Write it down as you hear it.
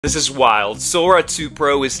This is wild. Sora 2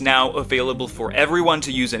 Pro is now available for everyone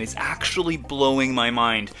to use and it's actually blowing my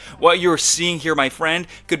mind. What you're seeing here, my friend,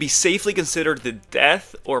 could be safely considered the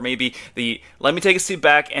death or maybe the let me take a step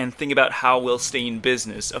back and think about how we'll stay in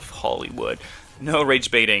business of Hollywood. No rage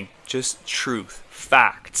baiting, just truth,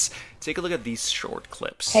 facts. Take a look at these short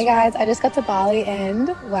clips. Hey guys, I just got to Bali and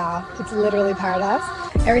wow, it's literally paradise.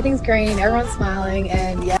 Everything's green, everyone's smiling,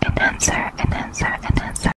 and yeah.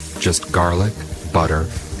 Enhancor. Just garlic, butter,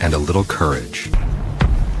 and a little courage.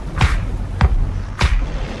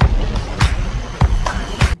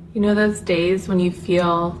 You know those days when you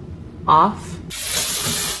feel off?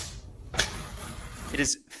 It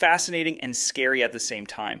is fascinating and scary at the same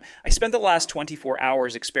time. I spent the last 24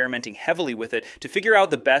 hours experimenting heavily with it to figure out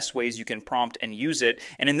the best ways you can prompt and use it,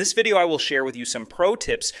 and in this video I will share with you some pro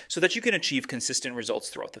tips so that you can achieve consistent results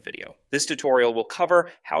throughout the video. This tutorial will cover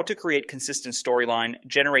how to create consistent storyline,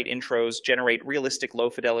 generate intros, generate realistic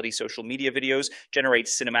low-fidelity social media videos, generate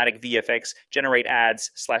cinematic VFX, generate ads,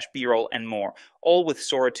 /B-roll, and more, all with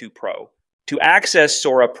Sora 2 Pro. To access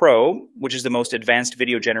Sora Pro, which is the most advanced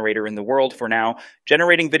video generator in the world for now,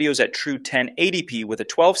 generating videos at true 1080p with a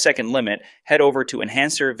 12-second limit, head over to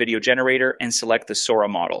Enhancor Video Generator and select the Sora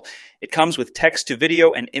model. It comes with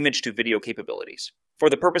text-to-video and image-to-video capabilities. For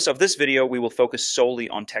the purpose of this video, we will focus solely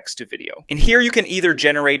on text-to-video. And here you can either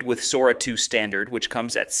generate with Sora 2 Standard, which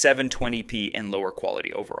comes at 720p and lower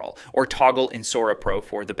quality overall, or toggle in Sora Pro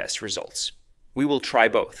for the best results. We will try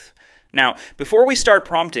both. Now, before we start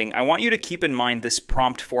prompting, I want you to keep in mind this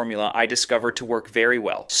prompt formula I discovered to work very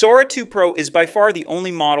well. Sora 2 Pro is by far the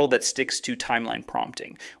only model that sticks to timeline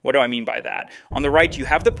prompting. What do I mean by that? On the right, you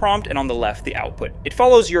have the prompt, and on the left, the output. It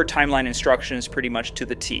follows your timeline instructions pretty much to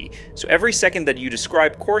the T. So every second that you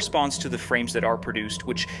describe corresponds to the frames that are produced,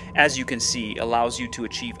 which, as you can see, allows you to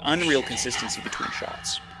achieve unreal consistency between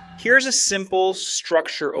shots. Here's a simple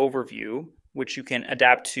structure overview, which you can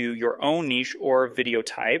adapt to your own niche or video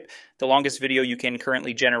type. The longest video you can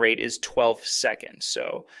currently generate is 12 seconds.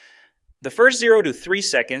 So the first 0 to 3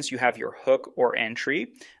 seconds, you have your hook or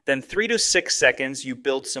entry. Then 3 to 6 seconds, you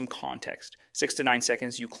build some context. 6 to 9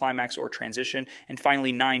 seconds, you climax or transition. And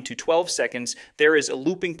finally, 9 to 12 seconds, there is a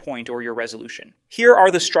looping point or your resolution. Here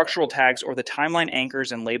are the structural tags or the timeline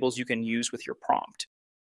anchors and labels you can use with your prompt.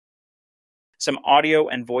 Some audio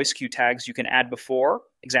and voice cue tags you can add before.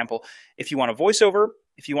 Example, if you want a voiceover,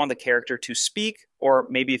 if you want the character to speak, or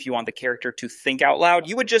maybe if you want the character to think out loud,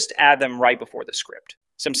 you would just add them right before the script.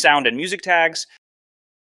 Some sound and music tags,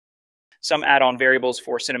 some add-on variables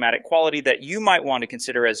for cinematic quality that you might want to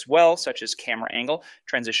consider as well, such as camera angle,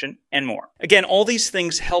 transition, and more. Again, all these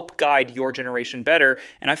things help guide your generation better,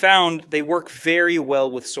 and I found they work very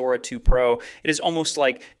well with Sora 2 Pro. It is almost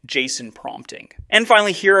like JSON prompting. And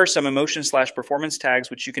finally, here are some emotion/performance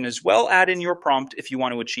tags, which you can as well add in your prompt if you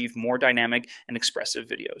want to achieve more dynamic and expressive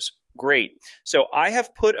videos. Great. So I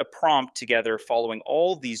have put a prompt together following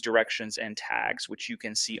all these directions and tags, which you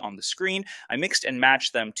can see on the screen. I mixed and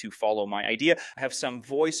matched them to follow my idea. I have some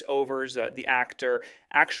voiceovers, the actor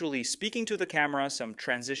actually speaking to the camera, some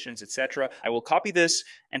transitions, etc. I will copy this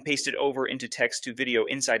and paste it over into text to video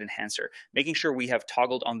inside Enhancor, making sure we have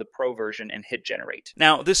toggled on the Pro version and hit generate.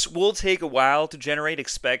 Now, this will take a while to generate,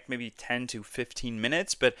 expect maybe 10 to 15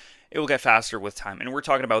 minutes, but it will get faster with time. And we're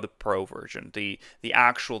talking about the Pro version. The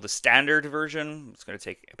standard version, it's going to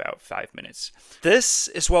take about 5 minutes. This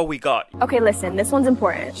is what we got. Okay, listen, this one's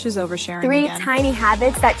important. She's oversharing 3 again. tiny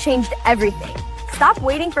habits that changed everything. Stop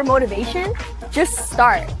waiting for motivation. Just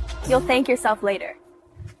start. You'll thank yourself later.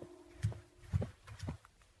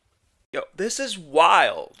 Yo, this is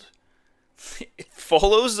wild. It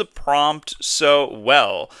follows the prompt so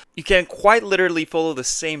well. You can quite literally follow the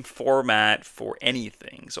same format for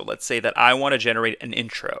anything. So let's say that I want to generate an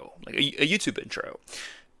intro, like a YouTube intro,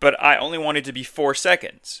 but I only want it to be 4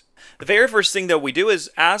 seconds. The very first thing that we do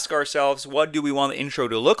is ask ourselves, what do we want the intro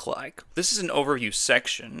to look like? This is an overview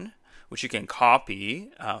section, which you can copy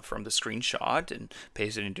from the screenshot and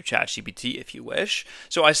paste it into ChatGPT if you wish.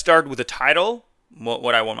 So I start with a title,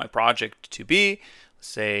 what I want my project to be, let's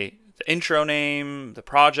say the intro name, the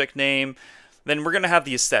project name. Then we're going to have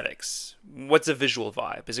the aesthetics. What's the visual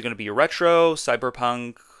vibe? Is it going to be a retro,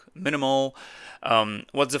 cyberpunk, minimal?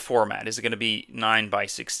 What's the format? Is it going to be 9 by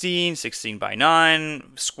 16, 16 by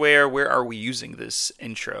 9, square? Where are we using this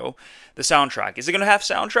intro? The soundtrack. Is it going to have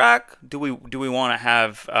soundtrack? Do we want to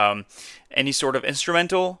have any sort of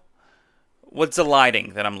instrumental? What's the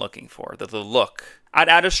lighting that I'm looking for? The look. I'd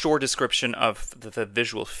add a short description of the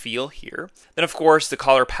visual feel here. Then, of course, the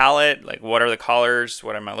color palette. Like, what are the colors?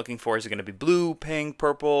 What am I looking for? Is it going to be blue, pink,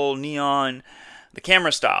 purple, neon? The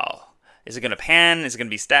camera style. Is it going to pan? Is it going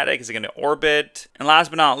to be static? Is it going to orbit? And last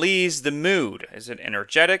but not least, the mood. Is it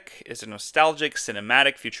energetic? Is it nostalgic,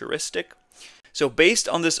 cinematic, futuristic? So based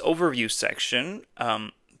on this overview section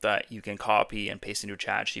that you can copy and paste into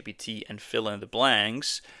ChatGPT and fill in the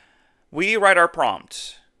blanks, we write our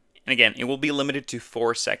prompt. And again, it will be limited to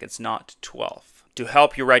 4 seconds, not 12. To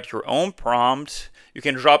help you write your own prompt, you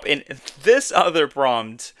can drop in this other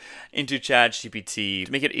prompt into ChatGPT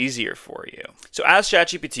to make it easier for you. So as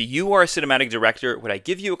ChatGPT, you are a cinematic director. When I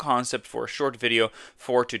give you a concept for a short video,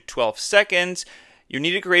 4 to 12 seconds, you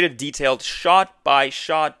need to create a detailed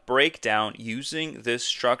shot-by-shot breakdown using this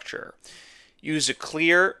structure. Use a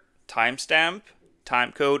clear timestamp,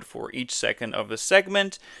 time code for each second of the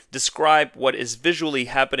segment. Describe what is visually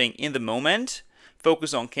happening in the moment.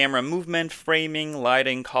 Focus on camera movement, framing,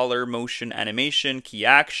 lighting, color, motion, animation, key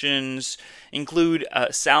actions. Include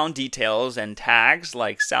sound details and tags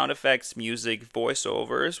like sound effects, music,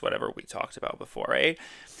 voiceovers, whatever we talked about before, right?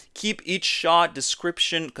 Keep each shot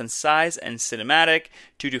description concise and cinematic,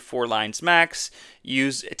 2 to 4 lines max.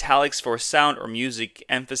 Use italics for sound or music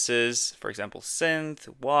emphasis, for example, synth,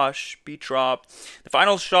 wash, beat drop. The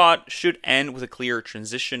final shot should end with a clear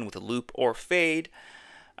transition with a loop or fade.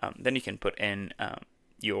 Then you can put in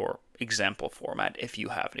your example format if you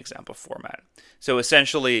have an example format. So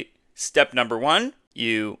essentially, step number 1,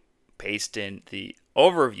 you paste in the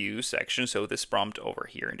overview section, so this prompt over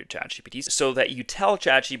here into ChatGPT, so that you tell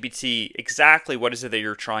ChatGPT exactly what is it that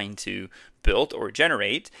you're trying to build or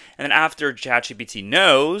generate. And then after ChatGPT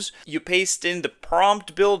knows, you paste in the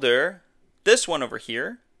prompt builder, this one over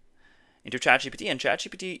here, into ChatGPT, and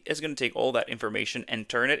ChatGPT is going to take all that information and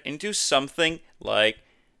turn it into something like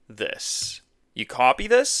this. You copy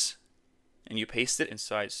this and you paste it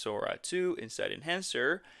inside Sora 2, inside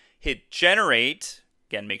Enhancor, hit generate.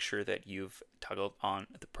 Again, make sure that you've toggled on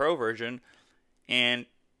the pro version, and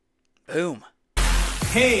boom.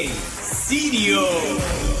 Hey, CDO!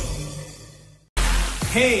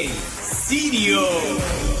 Hey, CDO!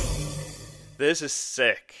 This is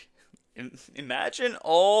sick. Imagine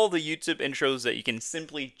all the YouTube intros that you can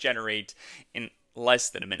simply generate in less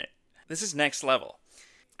than a minute. This is next level.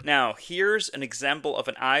 Now, here's an example of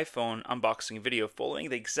an iPhone unboxing video following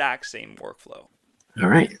the exact same workflow. All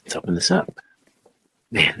right, let's open this up.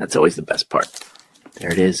 Man, that's always the best part.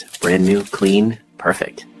 There it is, brand new, clean,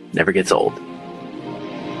 perfect. Never gets old.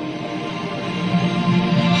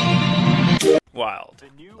 Wild.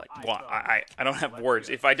 Like, I don't have words.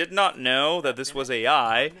 If I did not know that this was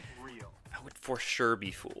AI, I would for sure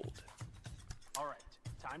be fooled.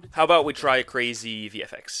 How about we try a crazy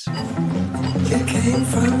VFX? It came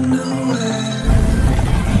from nowhere.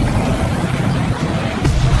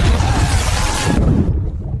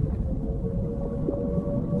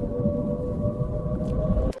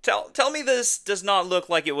 Tell me this does not look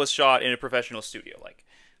like it was shot in a professional studio. Like,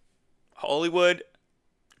 Hollywood,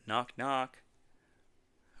 knock knock.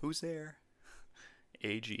 Who's there?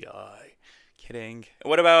 AGI. Kidding.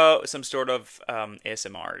 What about some sort of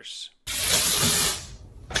ASMRs?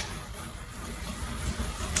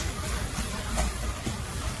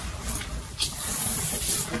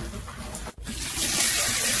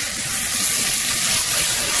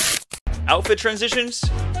 Outfit transitions?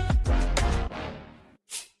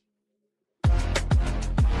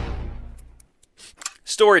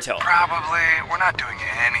 Storytell. Probably. We're not doing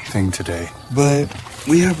anything today. But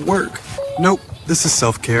we have work. Nope. This is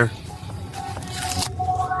self-care.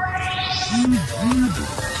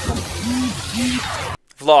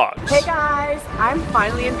 Vlogs. Hey guys, I'm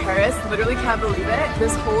finally in Paris. Literally can't believe it.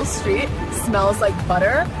 This whole street smells like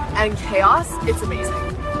butter and chaos. It's amazing.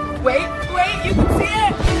 Wait, you can see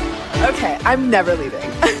it. Okay, I'm never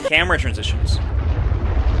leaving. Camera transitions.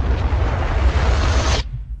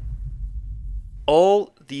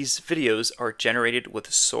 All these videos are generated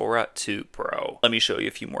with Sora 2 Pro. Let me show you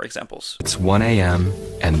a few more examples. It's 1 a.m.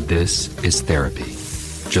 and this is therapy.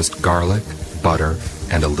 Just garlic, butter,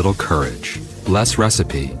 and a little courage. Less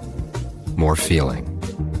recipe, more feeling.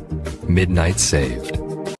 Midnight saved.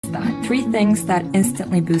 3 things that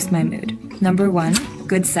instantly boost my mood. Number 1,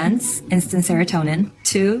 good sense, instant serotonin.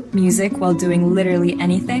 2, music while doing literally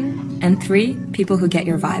anything. And 3, people who get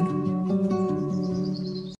your vibe.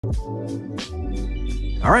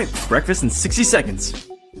 All right, breakfast in 60 seconds.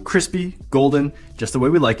 Crispy, golden, just the way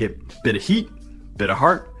we like it. Bit of heat, bit of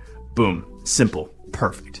heart, boom, simple,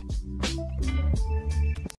 perfect.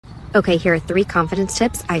 Okay, here are 3 confidence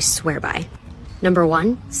tips I swear by. Number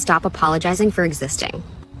 1, stop apologizing for existing.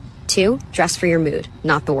 2, dress for your mood,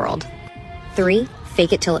 not the world. 3,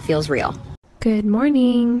 fake it till it feels real. Good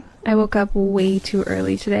morning. I woke up way too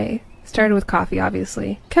early today. Started with coffee,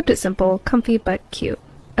 obviously. Kept it simple, comfy, but cute.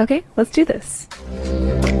 Okay, let's do this.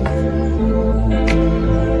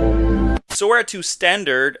 Sora 2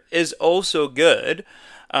 Standard is also good,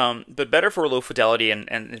 but better for low fidelity and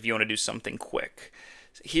if you want to do something quick.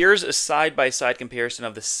 Here's a side-by-side comparison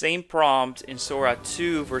of the same prompt in Sora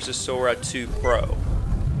 2 versus Sora 2 Pro.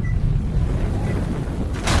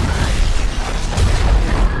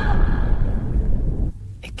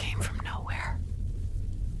 It came from nowhere.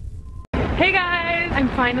 Hey guys! I'm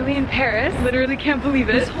finally in Paris. Literally can't believe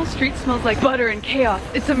it. This whole street smells like butter and chaos.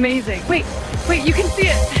 It's amazing. Wait, you can see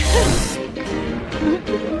it!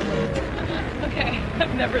 Okay,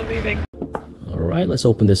 I'm never leaving. Alright, let's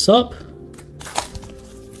open this up.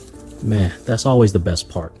 Man, that's always the best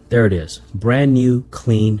part. There it is. Brand new,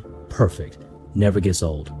 clean, perfect. Never gets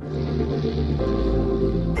old.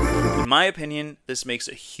 In my opinion, this makes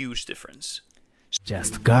a huge difference.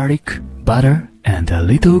 Just garlic, butter, and a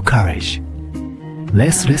little courage.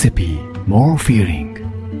 Less recipe, more feeling.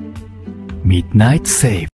 Midnight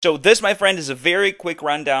Save. So this, my friend, is a very quick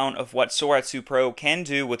rundown of what Sora 2 Pro can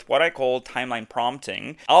do with what I call timeline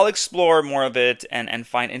prompting. I'll explore more of it and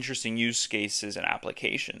find interesting use cases and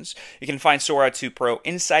applications. You can find Sora 2 Pro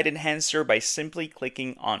inside Enhancor by simply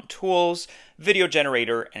clicking on Tools, Video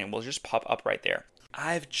Generator, and it will just pop up right there.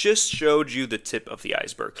 I've just showed you the tip of the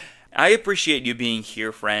iceberg. I appreciate you being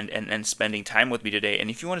here, friend, and spending time with me today. And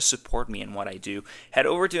if you want to support me in what I do, head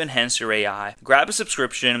over to Enhancor AI, grab a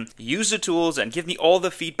subscription, use the tools, and give me all the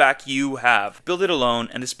feedback you have. Build it alone,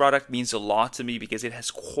 and this product means a lot to me because it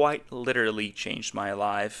has quite literally changed my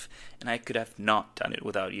life, and I could have not done it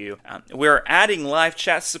without you. We're adding live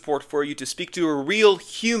chat support for you to speak to a real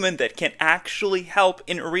human that can actually help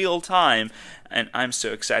in real time. And I'm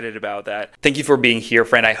so excited about that. Thank you for being here,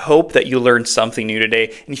 friend. I hope that you learned something new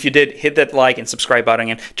today. And if you did, hit that like and subscribe button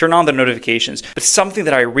and turn on the notifications. But something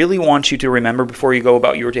that I really want you to remember before you go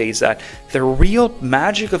about your day is that the real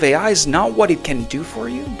magic of AI is not what it can do for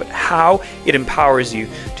you, but how it empowers you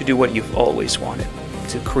to do what you've always wanted,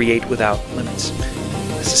 to create without limits.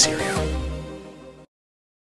 This is Sora.